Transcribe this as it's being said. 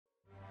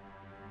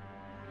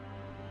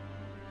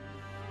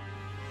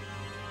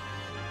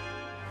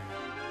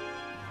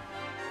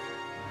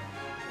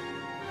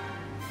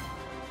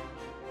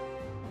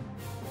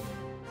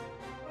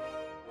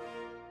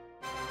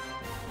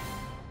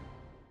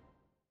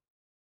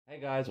Hey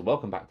guys,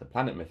 welcome back to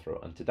Planet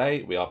Mithril, and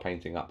today we are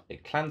painting up a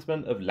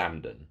Clansmen of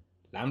Lamedon.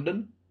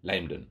 Lamedon?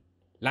 Lamedon.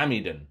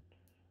 Lamedon.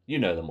 You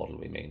know the model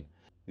we mean.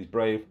 These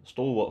brave,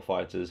 stalwart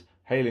fighters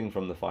hailing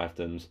from the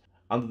Fiefdoms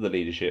under the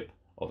leadership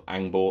of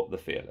Angbor the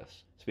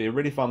Fearless. It's be a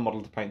really fun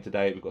model to paint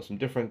today. We've got some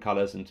different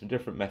colours and some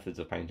different methods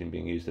of painting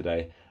being used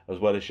today, as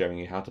well as showing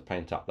you how to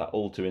paint up that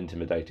all too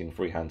intimidating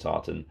freehand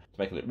tartan to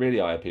make it look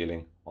really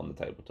eye-appealing on the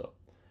tabletop.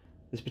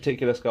 This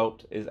particular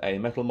sculpt is a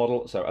metal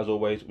model, so as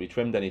always we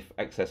trimmed any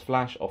excess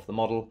flash off the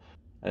model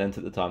and then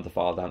took the time to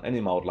file down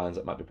any mould lines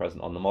that might be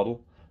present on the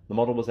model. The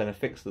model was then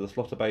affixed to the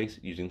slaughter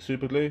base using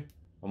super glue,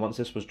 and once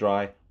this was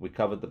dry we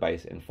covered the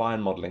base in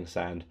fine modelling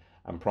sand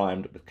and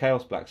primed with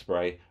Chaos Black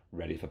spray,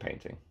 ready for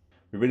painting.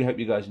 We really hope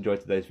you guys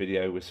enjoyed today's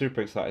video. We're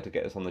super excited to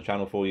get this on the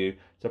channel for you,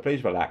 so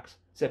please relax,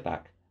 sit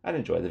back and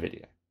enjoy the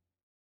video.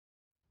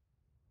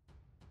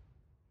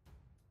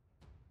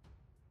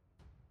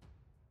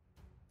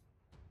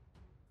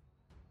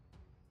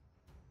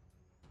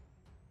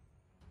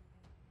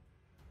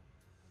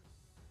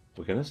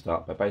 We're going to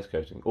start by base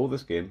coating all the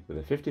skin with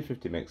a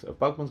 50-50 mix of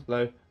Bugman's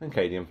Glow and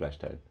Cadian Flesh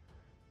Tone,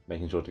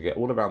 making sure to get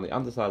all around the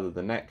underside of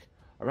the neck,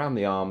 around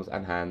the arms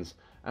and hands,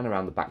 and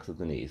around the backs of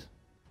the knees.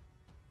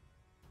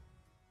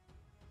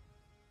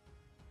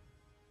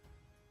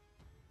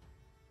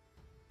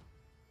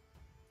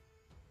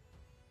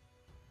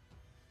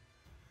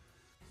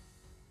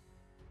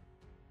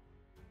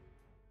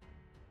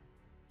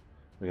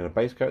 We're going to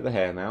base coat the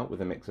hair now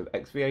with a mix of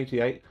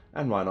XV88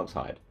 and Rhinox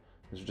Hide.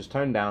 This will just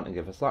tone down and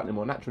give a slightly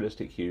more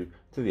naturalistic hue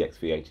to the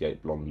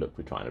XV88 blonde look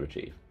we're trying to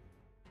achieve.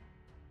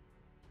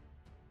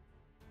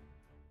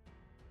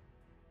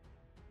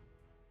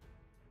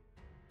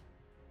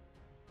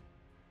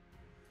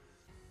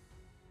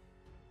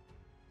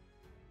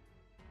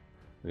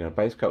 We're going to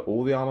base coat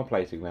all the armour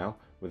plating now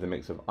with a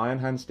mix of Iron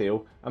Hand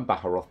Steel and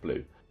Baharoth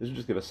Blue. This will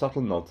just give a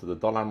subtle nod to the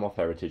Dol Amroth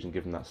heritage and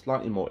give them that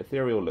slightly more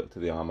ethereal look to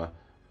the armour,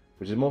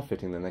 which is more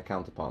fitting than their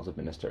counterparts of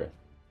Minas Tirith.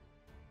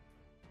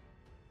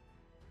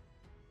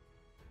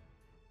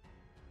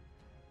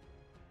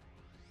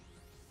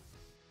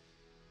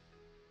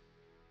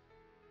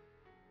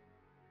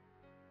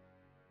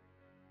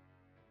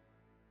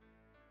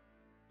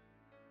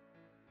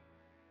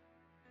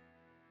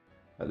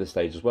 At this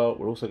stage as well,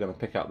 we're also going to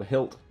pick out the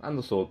hilt and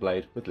the sword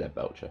blade with lead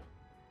belcher.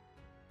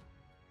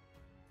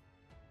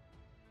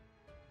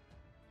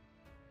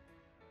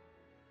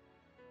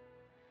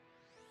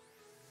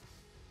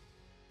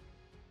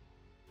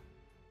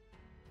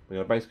 We're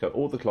going to base coat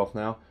all the cloth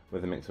now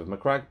with a mix of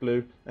Macragge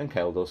Blue and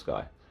Kaeldor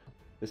Sky.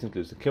 This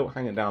includes the kilt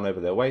hanging down over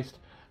their waist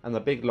and the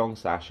big long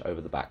sash over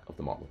the back of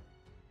the model.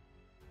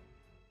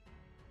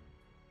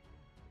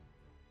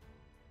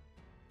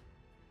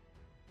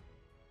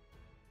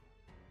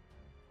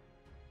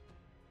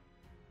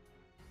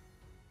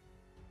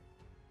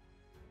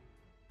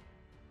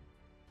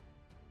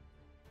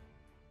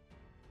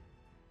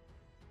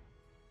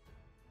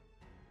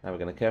 Now we're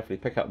going to carefully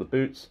pick up the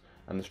boots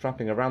and the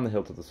strapping around the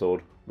hilt of the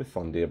sword with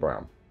Fondia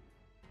Brown.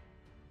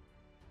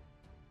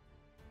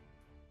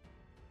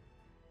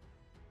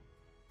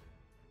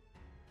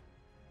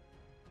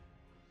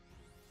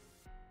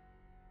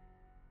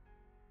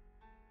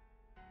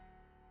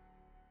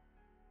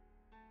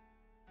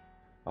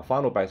 Our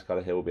final base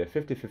colour here will be a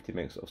 50-50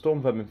 mix of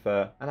Storm Vermin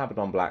Fur and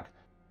Abaddon Black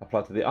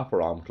applied to the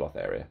upper arm cloth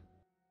area.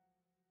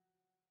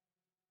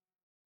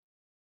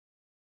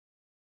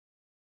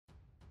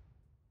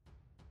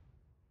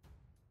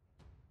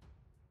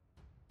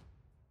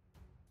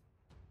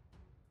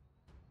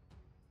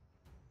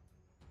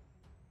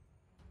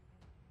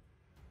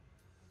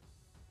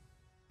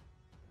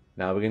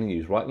 Now we're going to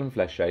use Reikland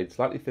Flesh Shade,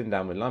 slightly thinned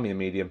down with Lamia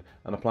Medium,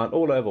 and apply an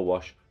all-over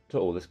wash to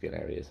all the skin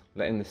areas,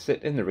 letting this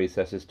sit in the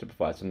recesses to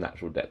provide some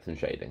natural depth and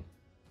shading.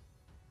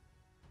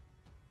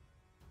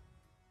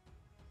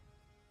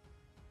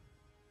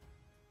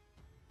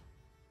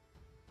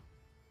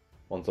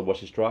 Once the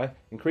wash is dry,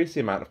 increase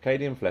the amount of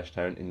Cadian Flesh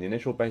Tone in the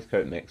initial base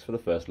coat mix for the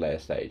first layer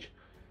stage.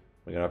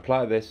 We're going to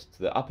apply this to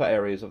the upper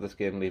areas of the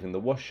skin, leaving the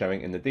wash showing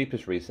in the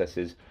deepest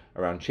recesses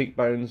around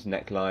cheekbones,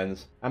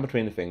 necklines, and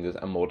between the fingers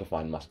and more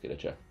defined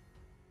musculature.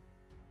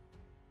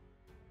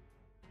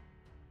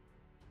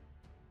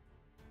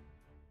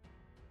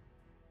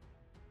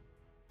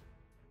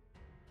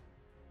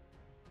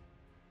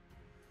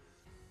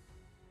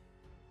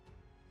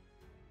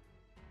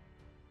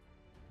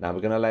 Now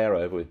we're going to layer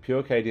over with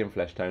pure Cadian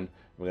Flesh Tone, and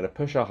we're going to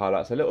push our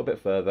highlights a little bit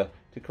further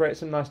to create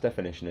some nice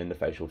definition in the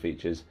facial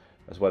features,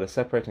 as well as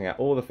separating out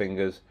all the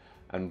fingers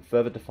and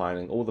further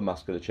defining all the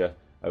musculature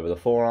over the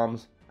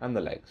forearms and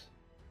the legs.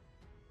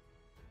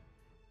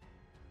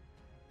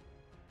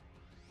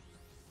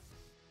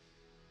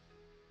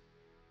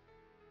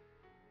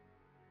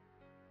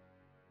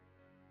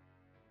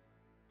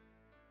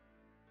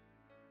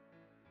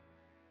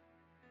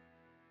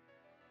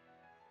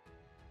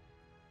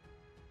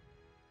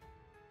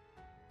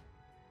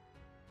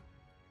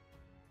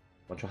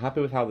 Once you're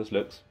happy with how this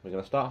looks, we're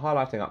going to start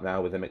highlighting up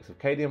now with a mix of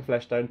Cadian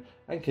Flesh Tone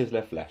and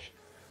Kislev Flesh,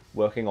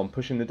 working on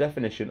pushing the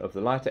definition of the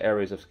lighter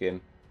areas of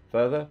skin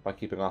Further, by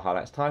keeping our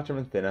highlights tighter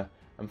and thinner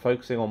and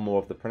focusing on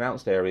more of the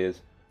pronounced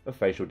areas of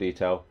facial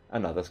detail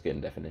and other skin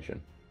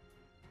definition.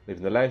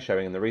 Leaving the layer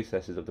showing in the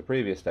recesses of the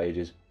previous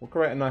stages will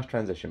create a nice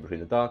transition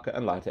between the darker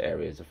and lighter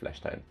areas of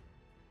flesh tone.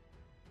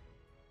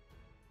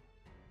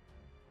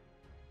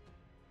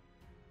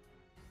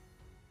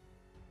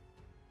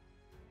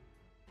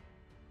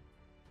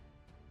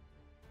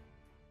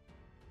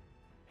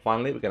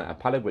 Finally, we're going to add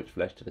pallid witch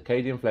flesh to the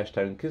Cadian flesh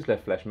tone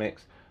Kislev flesh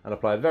mix and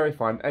apply a very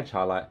fine edge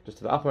highlight just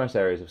to the uppermost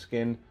areas of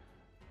skin,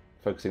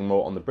 focusing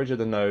more on the bridge of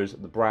the nose,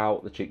 the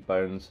brow, the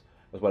cheekbones,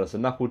 as well as the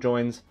knuckle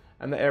joints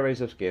and the areas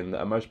of skin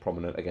that are most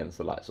prominent against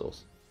the light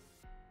source.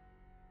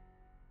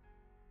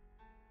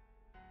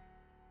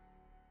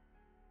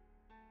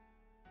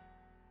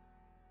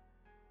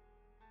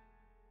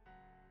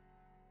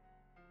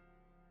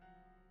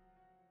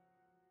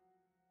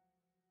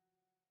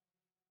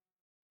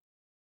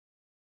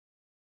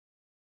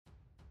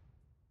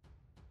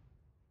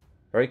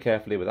 Very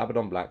carefully with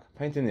Abaddon Black,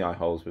 painting the eye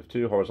holes with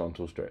 2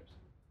 horizontal strips.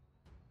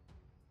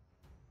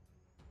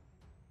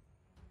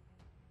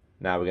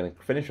 Now we're going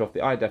to finish off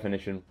the eye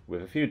definition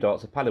with a few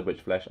dots of pallid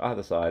witch flesh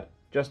either side,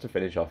 just to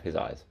finish off his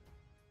eyes.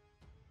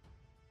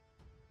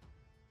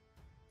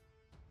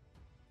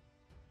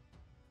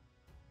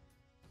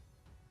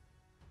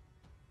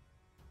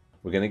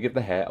 We're going to give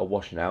the hair a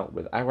washing out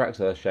with Agrax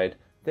Earthshade,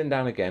 thin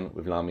down again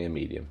with Lamia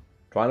Medium.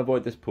 Try and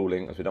avoid this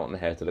pooling as we don't want the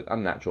hair to look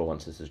unnatural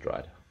once this is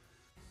dried.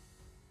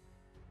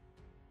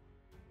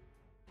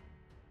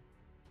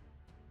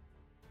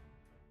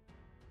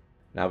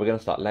 Now we're going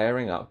to start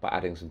layering up by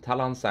adding some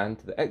Talon sand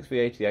to the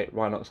XV88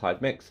 Rhinox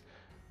hide mix,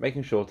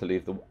 making sure to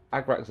leave the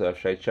Agrax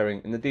Earthshade showing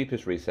in the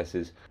deepest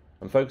recesses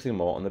and focusing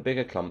more on the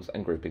bigger clumps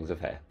and groupings of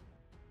hair.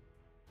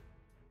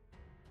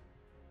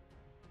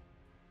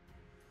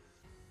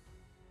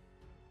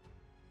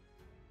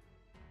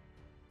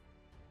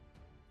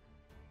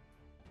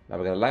 Now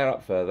we're going to layer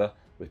up further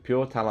with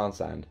pure Talon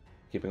sand,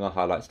 keeping our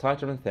highlights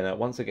tighter and thinner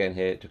once again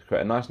here to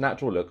create a nice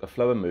natural look of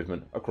flow and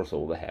movement across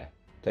all the hair.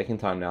 Taking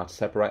time now to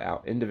separate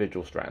out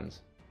individual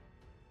strands.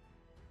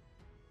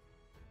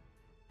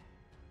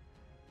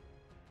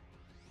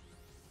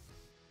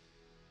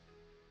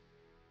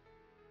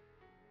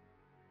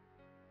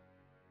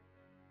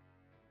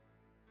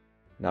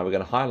 Now we're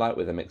going to highlight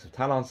with a mix of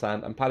Talon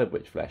sand and pallid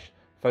witch flesh,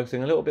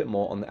 focusing a little bit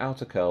more on the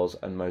outer curls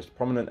and most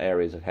prominent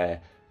areas of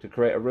hair to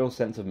create a real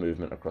sense of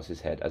movement across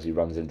his head as he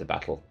runs into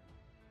battle.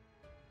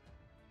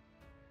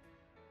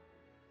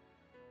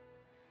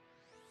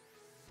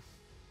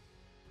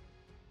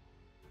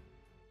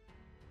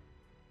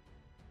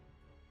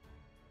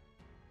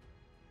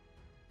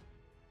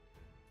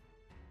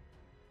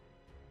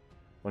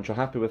 Once you're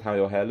happy with how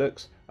your hair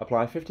looks,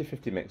 apply a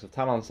 50-50 mix of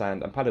Talon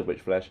sand and pallid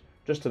witch flesh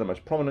just to the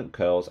most prominent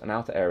curls and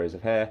outer areas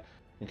of hair,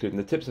 including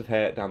the tips of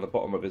hair down the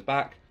bottom of his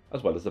back,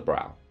 as well as the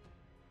brow.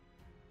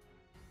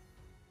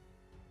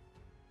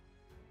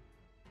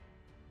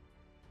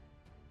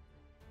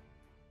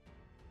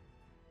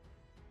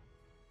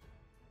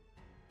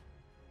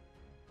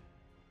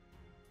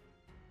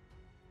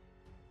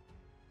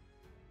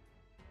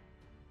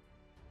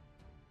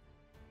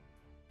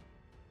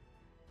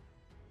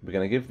 We're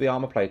going to give the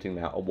armour plating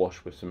now a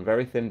wash with some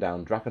very thin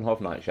down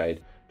Drakenhof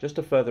Nightshade, just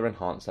to further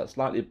enhance that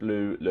slightly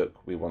blue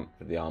look we want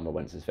for the armour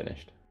once it's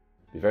finished.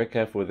 Be very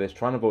careful with this,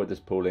 try and avoid this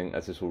pooling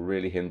as this will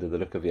really hinder the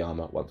look of the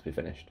armour once we're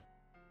finished.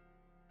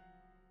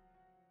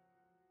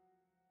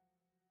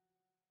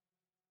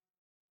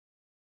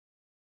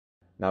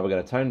 Now we're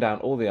going to tone down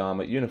all the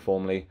armour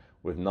uniformly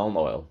with Nuln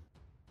Oil.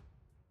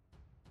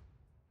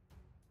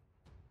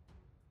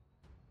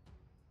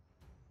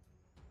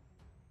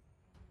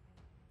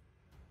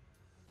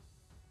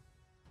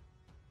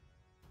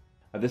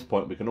 At this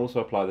point we can also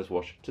apply this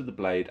wash to the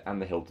blade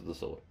and the hilt of the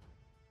sword.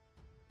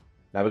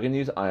 Now we're going to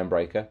use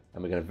Ironbreaker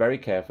and we're going to very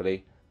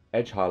carefully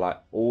edge highlight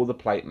all the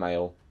plate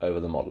mail over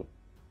the model.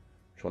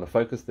 Just want to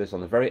focus this on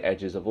the very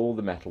edges of all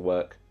the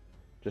metalwork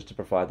just to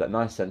provide that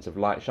nice sense of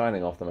light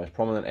shining off the most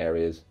prominent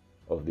areas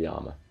of the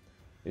armour.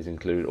 These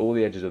include all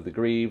the edges of the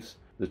greaves,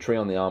 the tree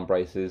on the arm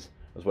braces,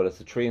 as well as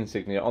the tree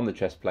insignia on the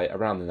chest plate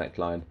around the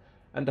neckline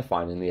and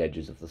defining the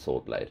edges of the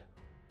sword blade.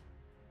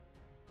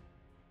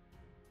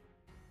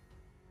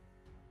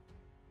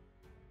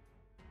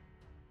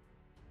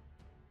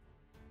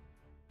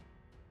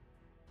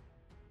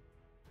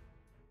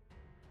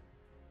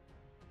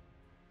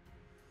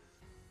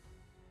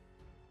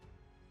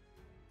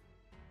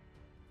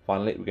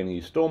 Finally, we're going to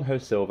use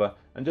Stormhost Silver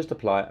and just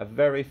apply a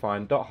very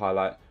fine dot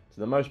highlight to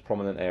the most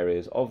prominent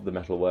areas of the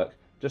metalwork,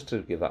 just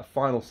to give that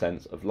final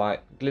sense of light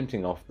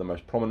glinting off the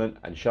most prominent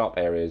and sharp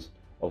areas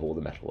of all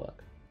the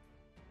metalwork.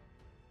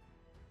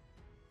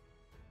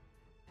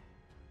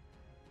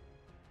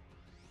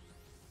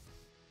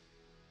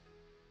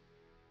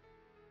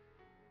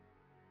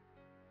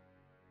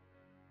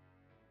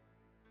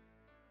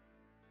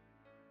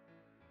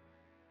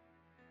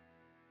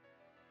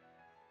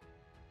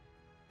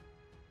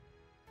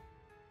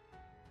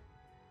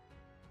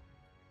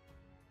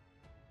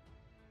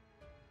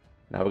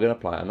 Now we're going to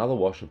apply another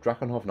wash of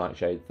Drakenhof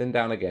Nightshade, thin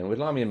down again with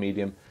Lamia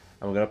Medium,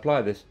 And we're going to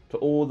apply this to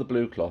all the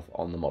blue cloth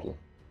on the model.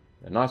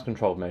 A nice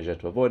controlled measure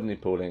to avoid any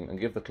pooling and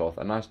give the cloth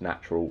a nice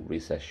natural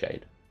recessed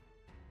shade.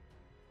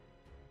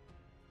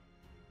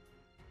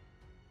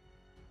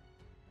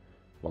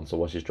 Once the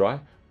wash is dry,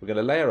 we're going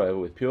to layer over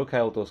with pure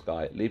Kale or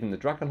Sky, leaving the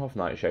Drakenhof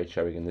nightshade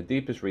showing in the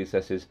deepest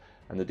recesses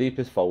and the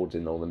deepest folds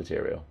in all the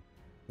material.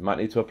 You might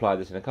need to apply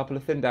this in a couple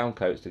of thin down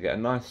coats to get a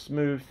nice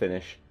smooth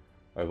finish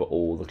over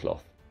all the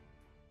cloth.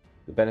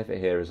 The benefit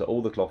here is that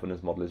all the cloth in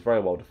this model is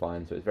very well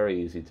defined, so it's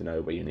very easy to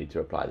know where you need to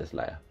apply this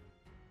layer.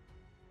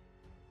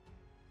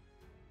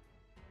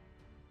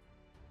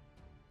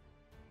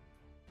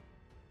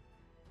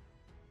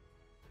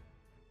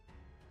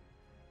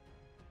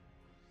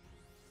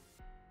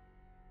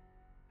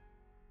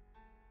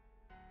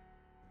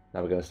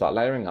 Now we're going to start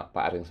layering up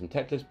by adding some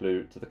Techless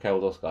Blue to the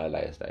Kale Sky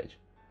layer stage.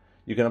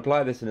 You can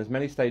apply this in as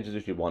many stages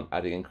as you want,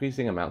 adding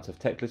increasing amounts of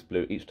Techless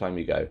Blue each time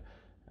you go,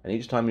 and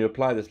each time you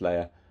apply this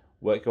layer,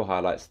 work your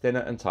highlights thinner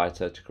and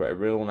tighter to create a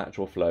real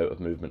natural flow of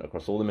movement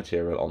across all the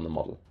material on the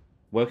model,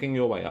 working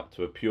your way up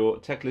to a pure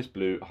Techless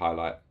Blue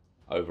highlight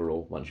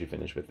overall once you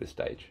finish with this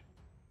stage.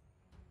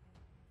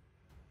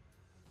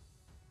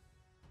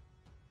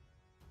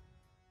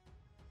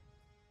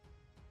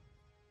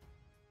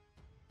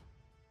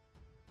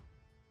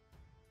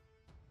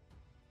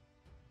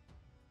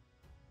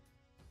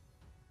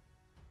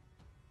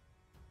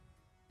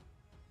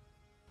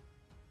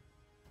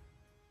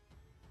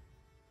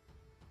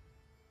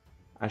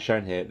 As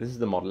shown here, this is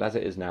the model as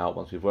it is now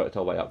once we've worked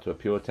our way up to a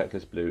pure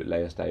Techless Blue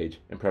layer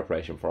stage in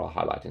preparation for our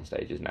highlighting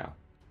stages now.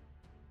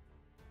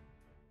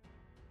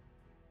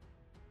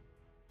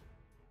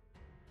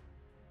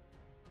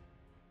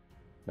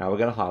 Now we're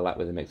going to highlight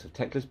with a mix of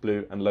Techless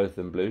Blue and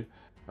Lothern Blue,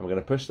 and we're going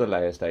to push the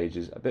layer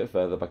stages a bit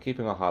further by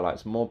keeping our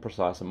highlights more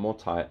precise and more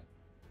tight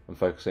and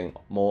focusing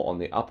more on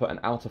the upper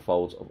and outer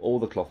folds of all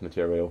the cloth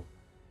material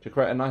to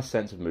create a nice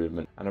sense of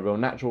movement and a real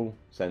natural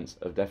sense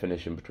of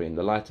definition between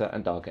the lighter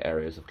and darker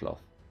areas of cloth.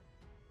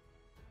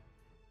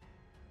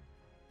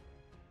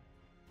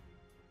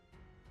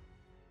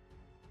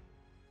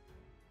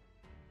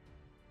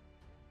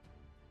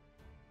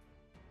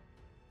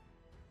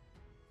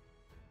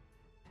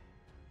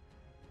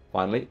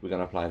 Finally, we're going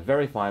to apply a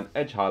very fine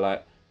edge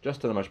highlight just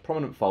to the most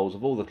prominent folds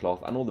of all the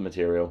cloth and all the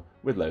material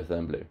with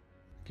Lothern Blue.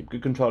 Keep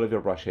good control of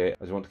your brush here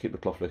as you want to keep the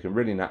cloth looking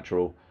really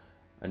natural,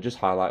 and just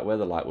highlight where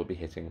the light will be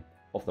hitting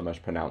off the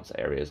most pronounced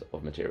areas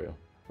of material.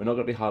 We're not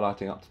going to be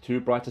highlighting up to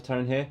too bright a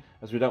tone here,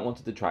 as we don't want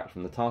to detract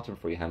from the tartan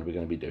freehand we're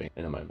going to be doing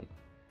in a moment.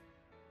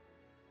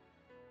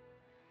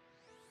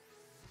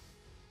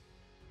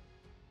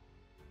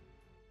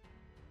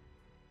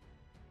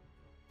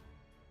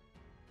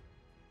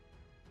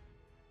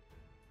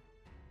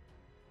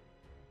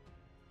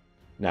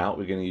 Now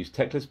we're going to use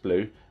Techless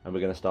Blue, and we're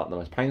going to start the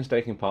most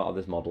painstaking part of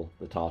this model,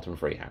 the tartan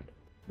freehand.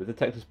 With the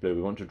Techless Blue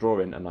we want to draw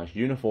in a nice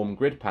uniform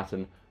grid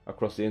pattern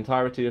across the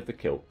entirety of the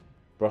kilt.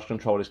 Brush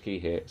control is key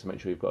here, so make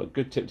sure you've got a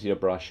good tip to your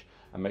brush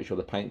and make sure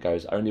the paint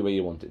goes only where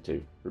you want it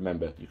to.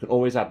 Remember, you can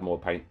always add more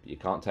paint, but you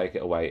can't take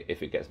it away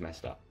if it gets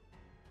messed up.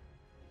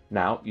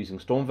 Now, using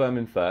Storm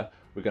Vermin Fur,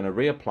 we're going to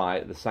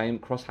reapply the same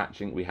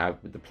cross-hatching we have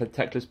with the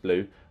Techless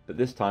Blue, but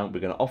this time we're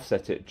going to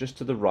offset it just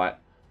to the right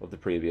of the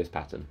previous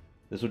pattern.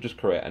 This will just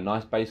create a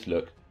nice base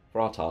look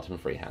for our tartan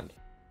freehand.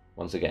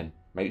 Once again,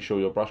 make sure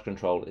your brush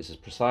control is as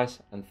precise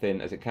and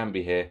thin as it can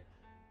be here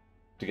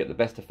to get the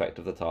best effect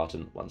of the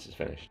tartan once it's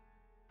finished.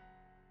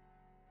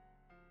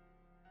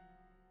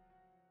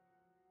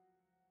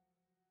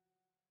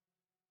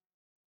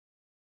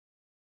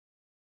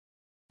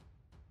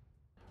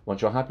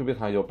 Once you're happy with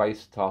how your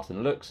base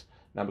tartan looks,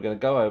 now we're going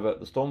to go over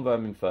the Storm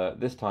Vermin Fur,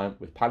 this time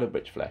with pallid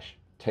witch flesh.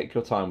 Take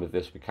your time with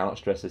this, we cannot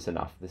stress this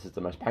enough. This is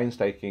the most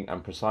painstaking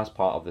and precise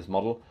part of this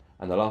model,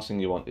 and the last thing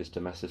you want is to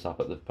mess this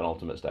up at the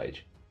penultimate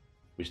stage.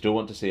 We still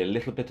want to see a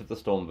little bit of the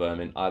Storm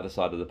Vermin either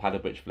side of the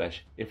pallid witch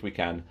flesh if we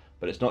can,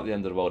 but it's not the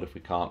end of the world if we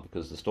can't,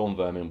 because the Storm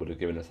Vermin would have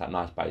given us that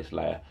nice base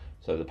layer,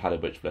 so the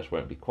pallid witch flesh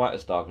won't be quite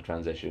as dark a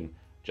transition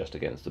just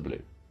against the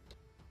blue.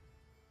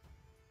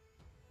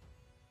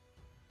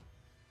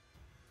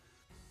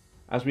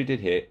 As we did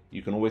here,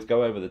 you can always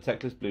go over the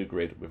Techless Blue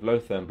grid with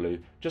Lothern Blue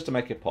just to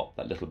make it pop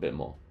that little bit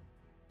more.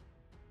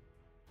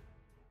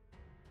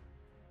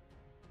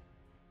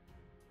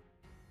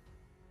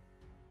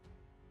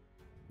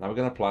 Now we're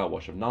going to apply a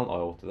wash of Nuln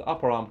Oil to the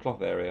upper arm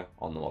cloth area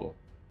on the model.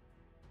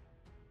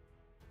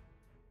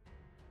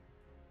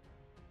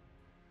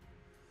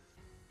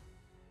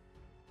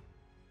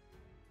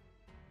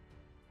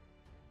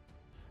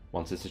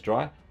 Once this is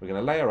dry, we're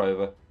going to layer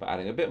over by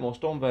adding a bit more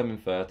Storm Vermin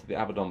Fur to the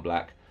Abaddon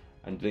Black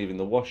and leaving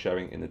the wash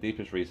showing in the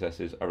deepest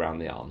recesses around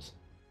the arms.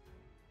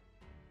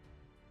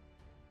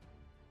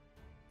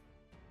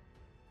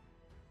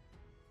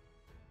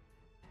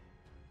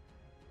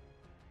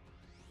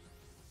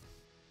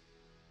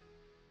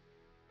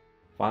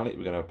 Finally,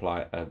 we're going to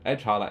apply an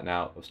edge highlight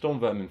now of Storm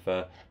Vermin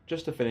Fur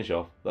just to finish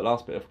off the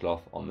last bit of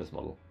cloth on this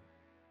model.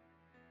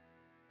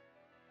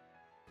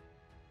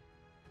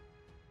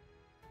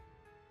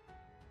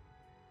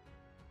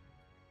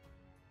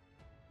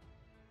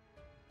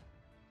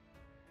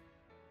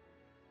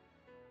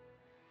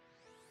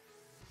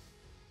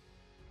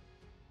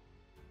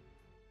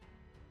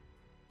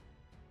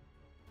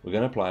 We're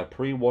going to apply a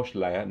pre-washed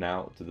layer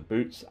now to the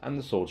boots and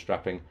the sword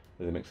strapping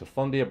with a mix of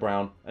Thondia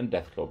brown and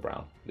Deathclaw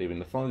brown, leaving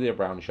the Thondia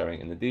brown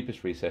showing in the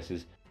deepest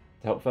recesses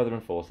to help further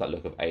enforce that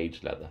look of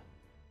aged leather.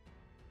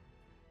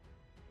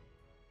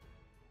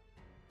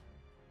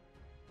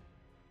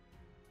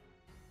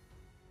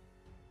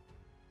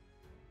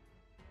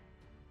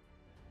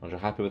 Once you're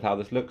happy with how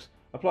this looks,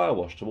 apply a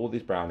wash to all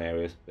these brown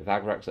areas with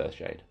Agrax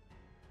Earthshade.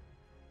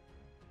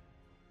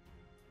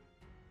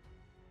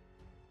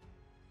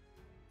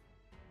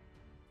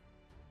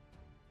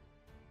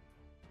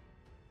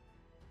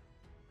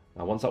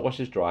 Now once that wash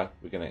is dry,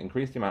 we're going to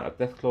increase the amount of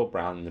Deathclaw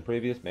brown in the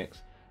previous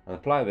mix and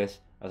apply this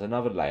as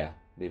another layer,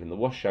 leaving the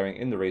wash showing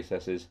in the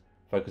recesses,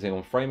 focusing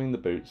on framing the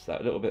boots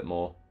that a little bit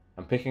more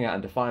and picking out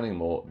and defining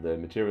more the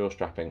material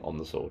strapping on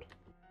the sword.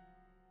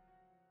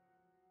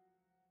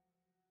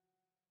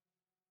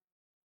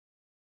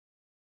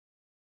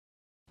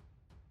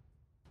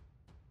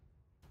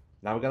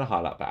 Now we're going to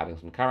highlight by adding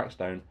some Karak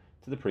stone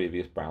to the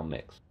previous brown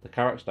mix. The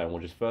Karak stone will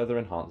just further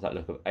enhance that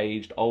look of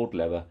aged old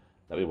leather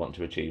that we want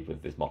to achieve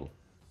with this model.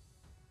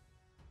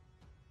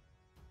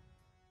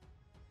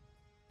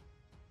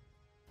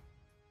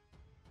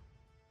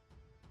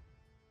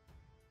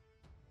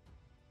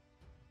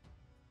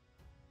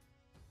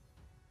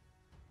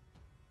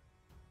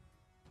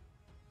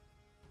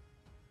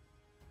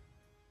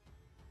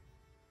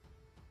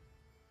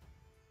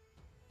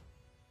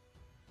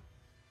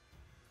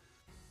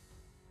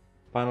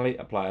 Finally,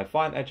 apply a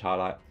fine edge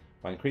highlight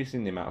by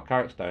increasing the amount of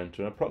Karak stone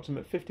to an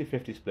approximate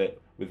 50-50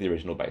 split with the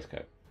original base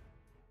coat.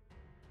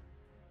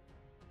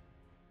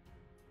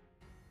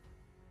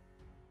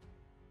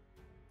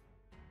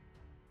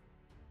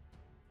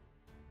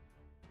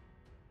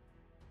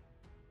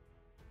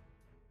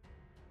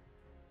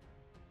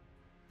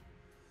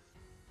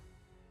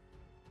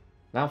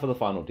 Now for the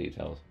final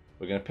details.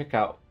 We're going to pick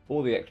out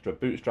all the extra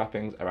boot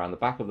strappings around the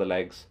back of the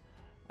legs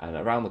and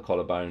around the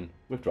collarbone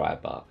with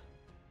dryad bark.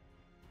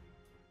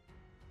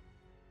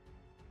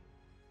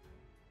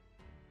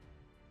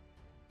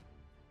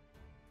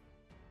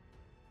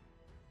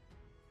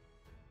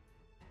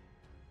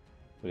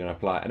 We're going to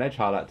apply an edge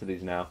highlight to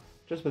these now,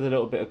 just with a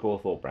little bit of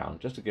Gawthorpe brown,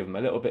 just to give them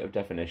a little bit of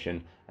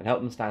definition and help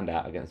them stand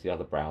out against the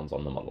other browns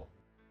on the model.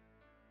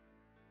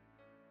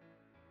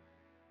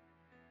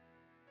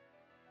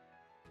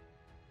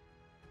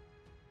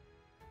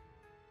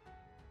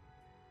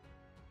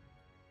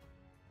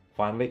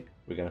 Finally,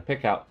 we're going to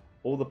pick out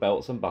all the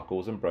belts and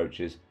buckles and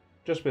brooches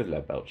just with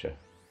lead belcher.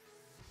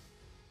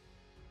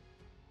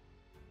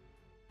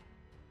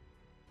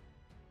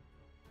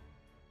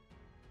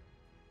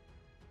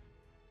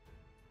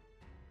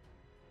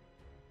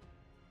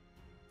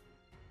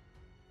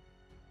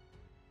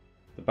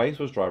 The base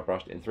was dry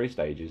brushed in 3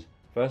 stages,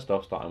 first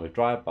off starting with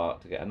dryad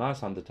bark to get a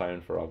nice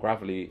undertone for our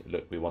gravelly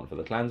look we want for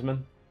the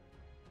Clansman,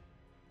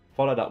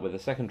 followed up with a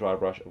second dry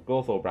brush of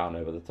Gawthorpe brown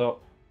over the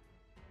top,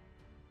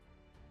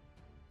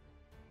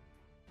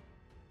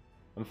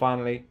 and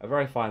finally a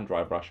very fine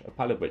dry brush of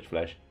pallid witch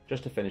flesh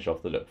just to finish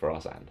off the look for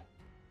our sand.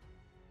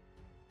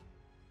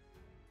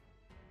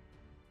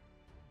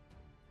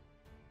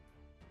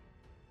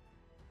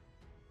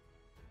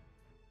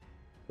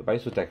 The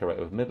base was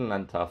decorated with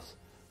midland tufts,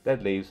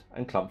 dead leaves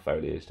and clump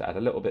foliage to add a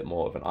little bit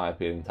more of an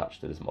eye-appealing touch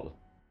to this model.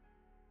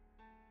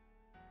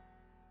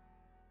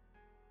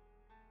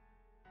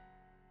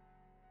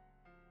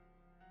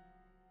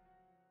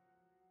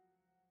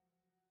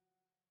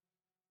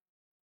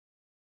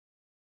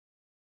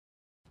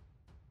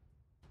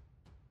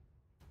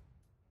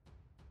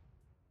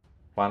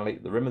 Finally,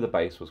 the rim of the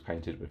base was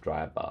painted with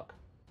dryad bark.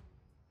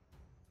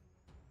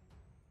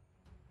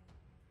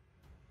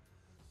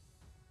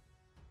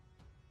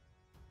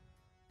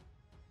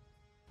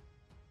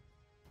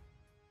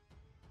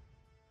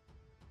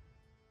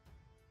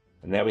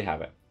 And there we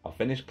have it, our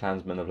finished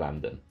Clansmen of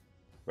Lamedon,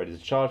 ready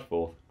to charge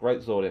forth,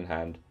 greatsword in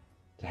hand,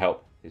 to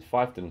help his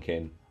fiefdom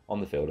kin on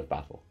the field of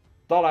battle.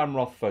 Dol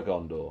Amroth for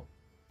Gondor!